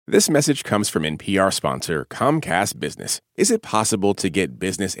This message comes from NPR sponsor Comcast Business. Is it possible to get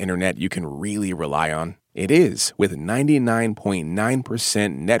business internet you can really rely on? It is, with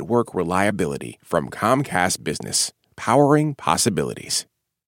 99.9% network reliability from Comcast Business, powering possibilities.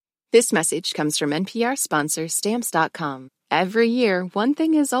 This message comes from NPR sponsor Stamps.com. Every year, one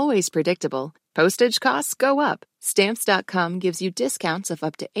thing is always predictable. Postage costs go up. Stamps.com gives you discounts of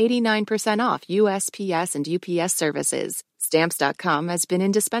up to 89% off USPS and UPS services. Stamps.com has been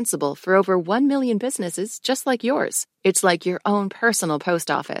indispensable for over 1 million businesses just like yours. It's like your own personal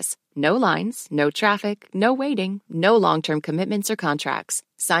post office. No lines, no traffic, no waiting, no long-term commitments or contracts.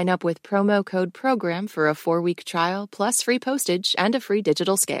 Sign up with promo code PROGRAM for a 4-week trial, plus free postage and a free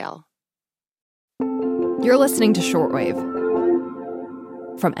digital scale. You're listening to Shortwave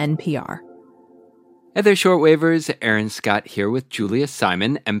from NPR. Hey there, Shortwavers. Aaron Scott here with Julia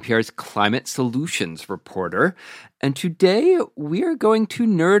Simon, NPR's climate solutions reporter. And today we are going to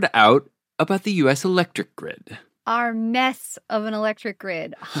nerd out about the U.S. electric grid. Our mess of an electric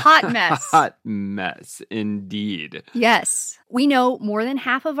grid. Hot mess. Hot mess, indeed. Yes. We know more than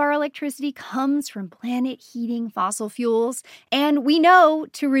half of our electricity comes from planet-heating fossil fuels. And we know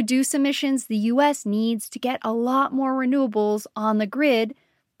to reduce emissions, the U.S. needs to get a lot more renewables on the grid.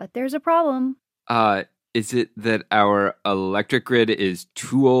 But there's a problem. Is it that our electric grid is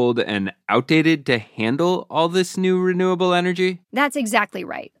too old and outdated to handle all this new renewable energy? That's exactly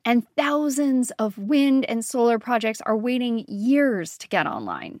right. And thousands of wind and solar projects are waiting years to get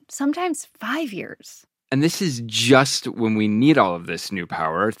online, sometimes 5 years. And this is just when we need all of this new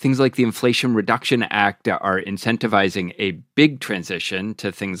power. Things like the Inflation Reduction Act are incentivizing a big transition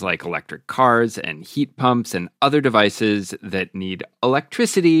to things like electric cars and heat pumps and other devices that need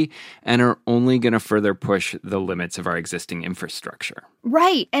electricity and are only going to further push the limits of our existing infrastructure.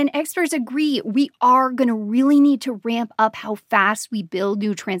 Right. And experts agree we are going to really need to ramp up how fast we build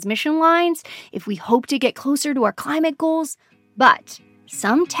new transmission lines if we hope to get closer to our climate goals. But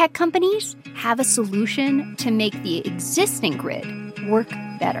some tech companies have a solution to make the existing grid work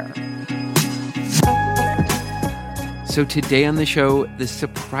better. So today on the show, the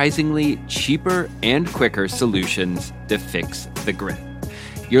surprisingly cheaper and quicker solutions to fix the grid.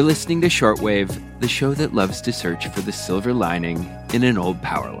 You're listening to Shortwave, the show that loves to search for the silver lining in an old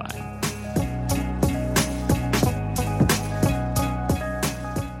power line.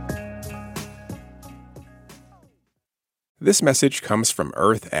 This message comes from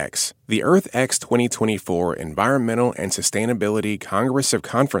EarthX. The EarthX 2024 Environmental and Sustainability Congress of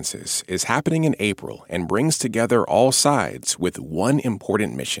Conferences is happening in April and brings together all sides with one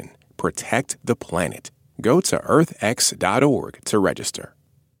important mission: protect the planet. Go to earthx.org to register.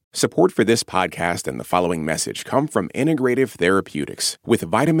 Support for this podcast and the following message come from Integrative Therapeutics, with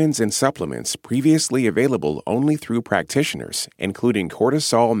vitamins and supplements previously available only through practitioners, including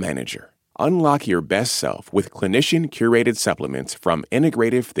Cortisol Manager. Unlock your best self with clinician-curated supplements from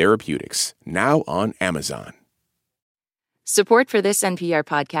Integrative Therapeutics, now on Amazon. Support for this NPR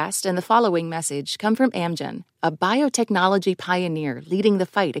podcast and the following message come from Amgen, a biotechnology pioneer leading the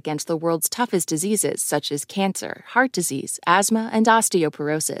fight against the world's toughest diseases such as cancer, heart disease, asthma, and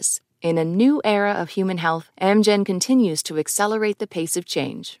osteoporosis. In a new era of human health, Amgen continues to accelerate the pace of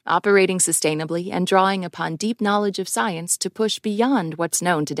change, operating sustainably and drawing upon deep knowledge of science to push beyond what's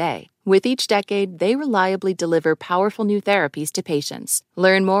known today. With each decade, they reliably deliver powerful new therapies to patients.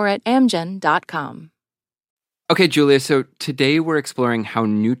 Learn more at amgen.com. Okay, Julia, so today we're exploring how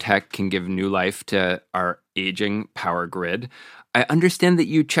new tech can give new life to our aging power grid. I understand that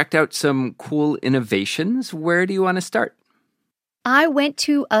you checked out some cool innovations. Where do you want to start? I went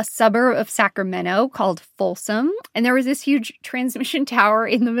to a suburb of Sacramento called Folsom, and there was this huge transmission tower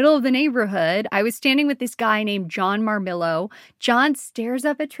in the middle of the neighborhood. I was standing with this guy named John Marmillo. John stares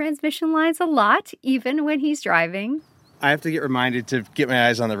up at transmission lines a lot, even when he's driving. I have to get reminded to get my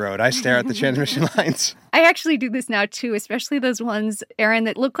eyes on the road. I stare at the transmission lines. I actually do this now, too, especially those ones, Aaron,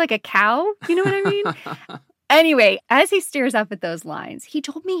 that look like a cow. You know what I mean? Anyway, as he stares up at those lines, he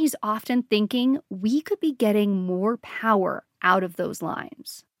told me he's often thinking we could be getting more power out of those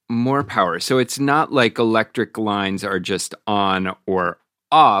lines. More power. So it's not like electric lines are just on or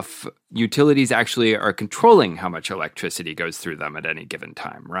off. Utilities actually are controlling how much electricity goes through them at any given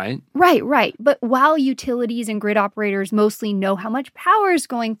time, right? Right. But while utilities and grid operators mostly know how much power is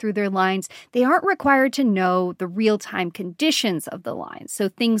going through their lines, they aren't required to know the real-time conditions of the line. So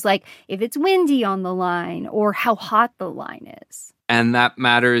things like if it's windy on the line or how hot the line is. And that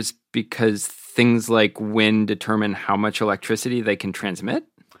matters because things like wind determine how much electricity they can transmit?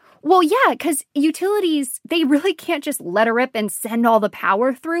 Well, yeah, because utilities, they really can't just let her rip and send all the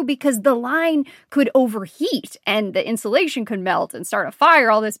power through because the line could overheat and the insulation could melt and start a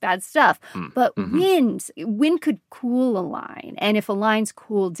fire, all this bad stuff. But wind could cool a line. And if a line's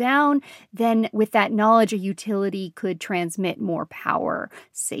cooled down, then with that knowledge, a utility could transmit more power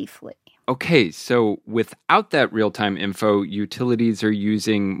safely. Okay, so without that real-time info, utilities are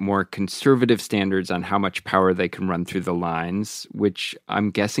using more conservative standards on how much power they can run through the lines, which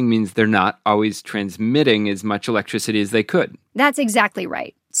I'm guessing means they're not always transmitting as much electricity as they could. That's exactly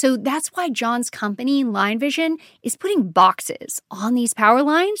right. So that's why John's company, Line Vision, is putting boxes on these power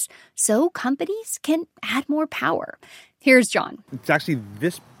lines so companies can add more power. Here's John. It's actually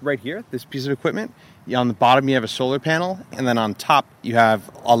this right here, this piece of equipment. On the bottom, you have a solar panel, and then on top, you have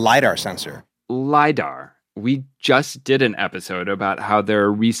a LiDAR sensor. LiDAR. We just did an episode about how there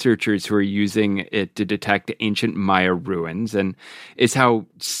are researchers who are using it to detect ancient Maya ruins, and it's how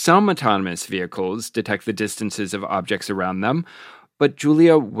some autonomous vehicles detect the distances of objects around them. But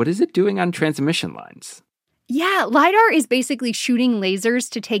Julia, what is it doing on transmission lines? Yeah, LiDAR is basically shooting lasers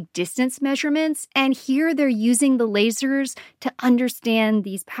to take distance measurements, and here they're using the lasers to understand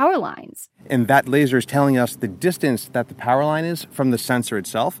these power lines. And that laser is telling us the distance that the power line is from the sensor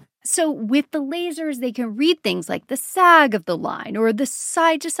itself. So with the lasers, they can read things like the sag of the line or the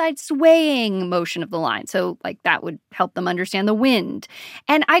side-to-side swaying motion of the line. So like that would help them understand the wind.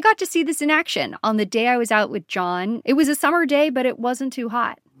 And I got to see this in action on the day I was out with John. It was a summer day, but it wasn't too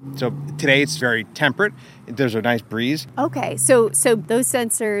hot. So today it's very temperate. There's a nice breeze. Okay, so those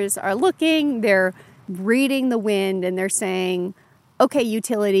sensors are looking, they're reading the wind, and they're saying, okay,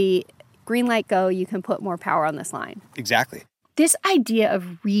 utility, green light go, you can put more power on this line. Exactly. This idea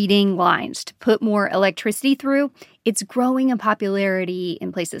of reading lines to put more electricity through, it's growing in popularity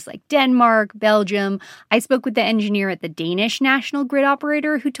in places like Denmark, Belgium. I spoke with the engineer at the Danish National Grid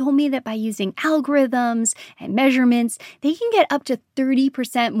Operator who told me that by using algorithms and measurements, they can get up to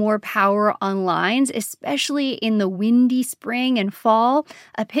 30% more power on lines, especially in the windy spring and fall.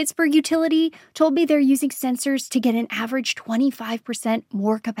 A Pittsburgh utility told me they're using sensors to get an average 25%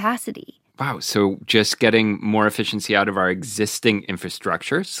 more capacity. Wow, so just getting more efficiency out of our existing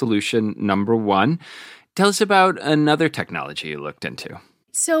infrastructure, solution number one. Tell us about another technology you looked into.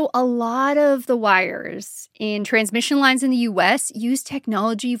 So a lot of the wires in transmission lines in the U.S. use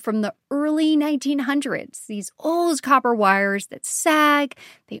technology from the early 1900s. These old copper wires that sag,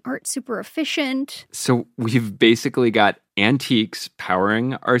 they aren't super efficient. So we've basically got antiques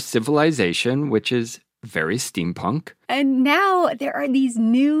powering our civilization, which is very steampunk. And now there are these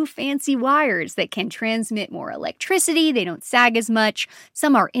new fancy wires that can transmit more electricity. They don't sag as much.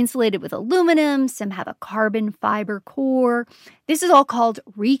 Some are insulated with aluminum. Some have a carbon fiber core. This is all called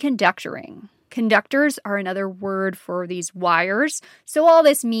reconductoring. Conductors are another word for these wires. So all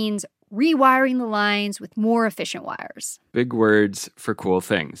this means rewiring the lines with more efficient wires. Big words for cool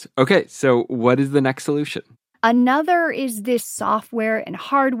things. Okay, so what is the next solution? Another is this software and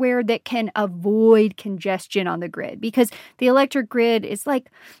hardware that can avoid congestion on the grid because the electric grid is like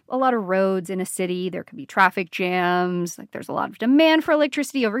a lot of roads in a city. There could be traffic jams. Like there's a lot of demand for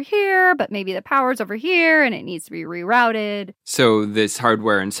electricity over here, but maybe the power's over here and it needs to be rerouted. So this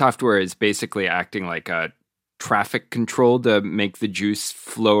hardware and software is basically acting like a traffic control to make the juice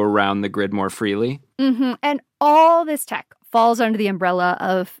flow around the grid more freely? Mm-hmm. And all this tech falls under the umbrella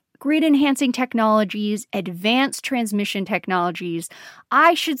of grid-enhancing technologies, advanced transmission technologies.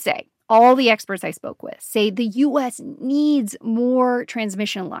 I should say, all the experts I spoke with say the U.S. needs more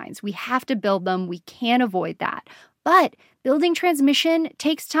transmission lines. We have to build them. We can't avoid that. But building transmission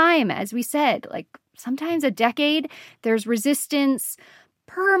takes time, as we said, like sometimes a decade. There's resistance,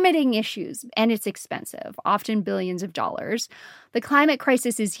 permitting issues, and it's expensive, often billions of dollars. The climate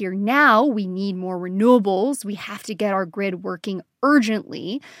crisis is here now. We need more renewables. We have to get our grid working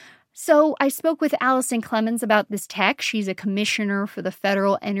urgently. So I spoke with Allison Clemens about this tech. She's a commissioner for the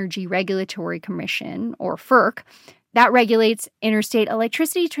Federal Energy Regulatory Commission, or FERC, that regulates interstate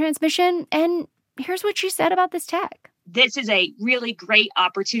electricity transmission. And here's what she said about this tech. This is a really great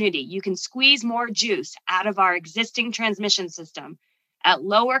opportunity. You can squeeze more juice out of our existing transmission system at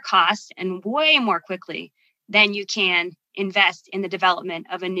lower cost and way more quickly than you can invest in the development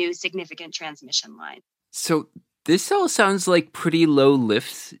of a new significant transmission line. So this all sounds like pretty low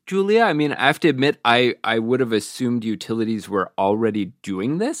lifts, Julia. I mean, I have to admit, I would have assumed utilities were already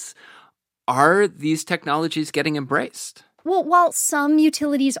doing this. Are these technologies getting embraced? Well, while some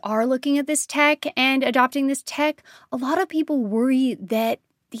utilities are looking at this tech and adopting this tech, a lot of people worry that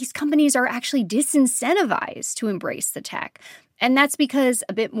these companies are actually disincentivized to embrace the tech. And that's because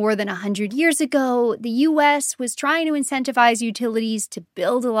a bit more than 100 years ago, the U.S. was trying to incentivize utilities to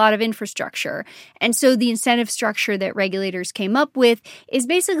build a lot of infrastructure. And so the incentive structure that regulators came up with is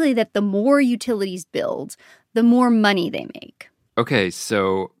basically that the more utilities build, the more money they make. Okay,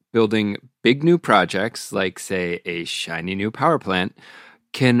 so building big new projects, like, say, a shiny new power plant,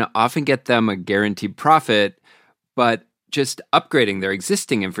 can often get them a guaranteed profit, but just upgrading their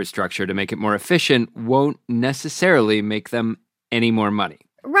existing infrastructure to make it more efficient won't necessarily make them any more money.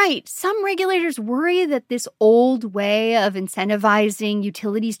 Right. Some regulators worry that this old way of incentivizing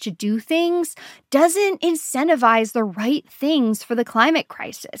utilities to do things doesn't incentivize the right things for the climate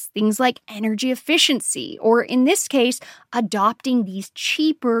crisis. Things like energy efficiency, or in this case, adopting these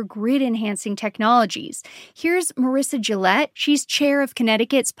cheaper grid-enhancing technologies. Here's Marissa Gillette. She's chair of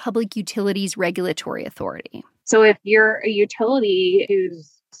Connecticut's Public Utilities Regulatory Authority. So if you're a utility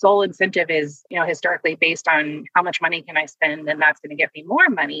whose sole incentive is, historically based on how much money can I spend, and that's going to get me more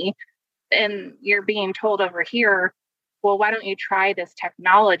money, then you're being told over here, well, why don't you try this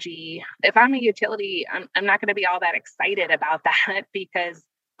technology? If I'm a utility, I'm not going to be all that excited about that because,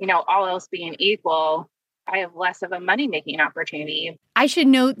 all else being equal, I have less of a money-making opportunity. I should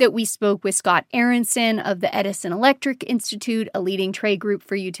note that we spoke with Scott Aronson of the Edison Electric Institute, a leading trade group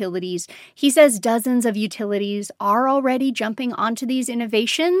for utilities. He says dozens of utilities are already jumping onto these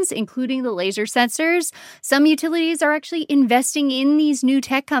innovations, including the laser sensors. Some utilities are actually investing in these new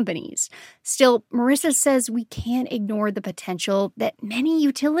tech companies. Still, Marissa says we can't ignore the potential that many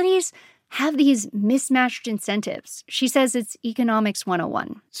utilities have these mismatched incentives. She says it's economics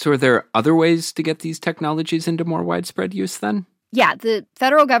 101. So are there other ways to get these technologies into more widespread use then? Yeah, the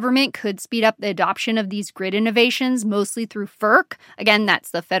federal government could speed up the adoption of these grid innovations, mostly through FERC. Again,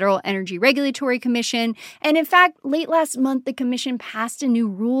 that's the Federal Energy Regulatory Commission. And in fact, late last month, the commission passed a new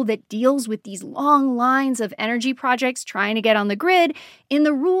rule that deals with these long lines of energy projects trying to get on the grid. In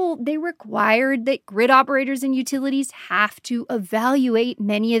the rule, they required that grid operators and utilities have to evaluate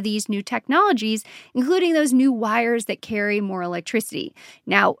many of these new technologies, including those new wires that carry more electricity.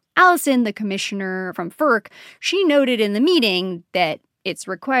 Now, Allison, the commissioner from FERC, she noted in the meeting that it's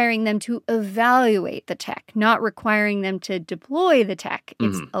requiring them to evaluate the tech, not requiring them to deploy the tech.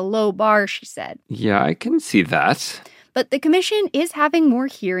 It's a low bar, she said. Yeah, I can see that. But the commission is having more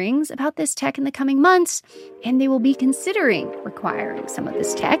hearings about this tech in the coming months, and they will be considering requiring some of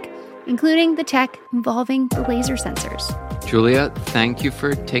this tech, including the tech involving the laser sensors. Julia, thank you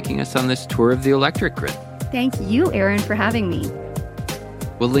for taking us on this tour of the electric grid. Thank you, Aaron, for having me.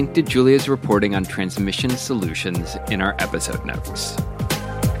 We'll link to Julia's reporting on transmission solutions in our episode notes.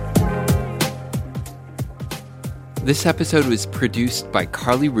 This episode was produced by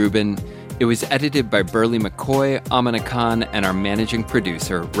Carly Rubin. It was edited by Burley McCoy, Amina Khan, and our managing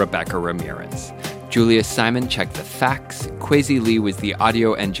producer, Rebecca Ramirez. Julia Simon checked the facts. Kwesi Lee was the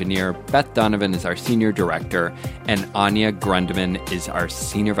audio engineer. Beth Donovan is our senior director. And Anya Grundman is our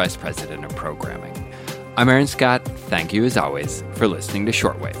senior vice president of programming. I'm Aaron Scott. Thank you, as always, for listening to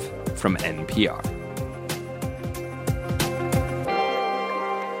Shortwave from NPR.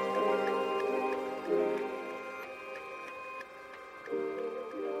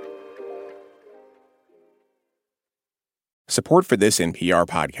 Support for this NPR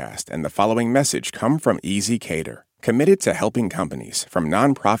podcast and the following message come from Easy Cater, committed to helping companies, from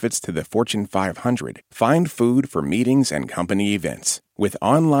nonprofits to the Fortune 500, find food for meetings and company events. With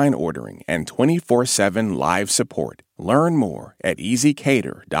online ordering and 24/7 live support, learn more at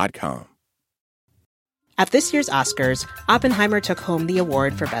easycater.com. At this year's Oscars, Oppenheimer took home the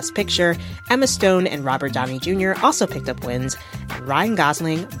award for Best Picture. Emma Stone and Robert Downey Jr. also picked up wins, and Ryan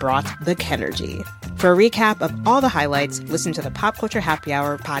Gosling brought the Kenergy. For a recap of all the highlights, listen to the Pop Culture Happy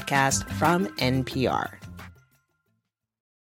Hour podcast from NPR.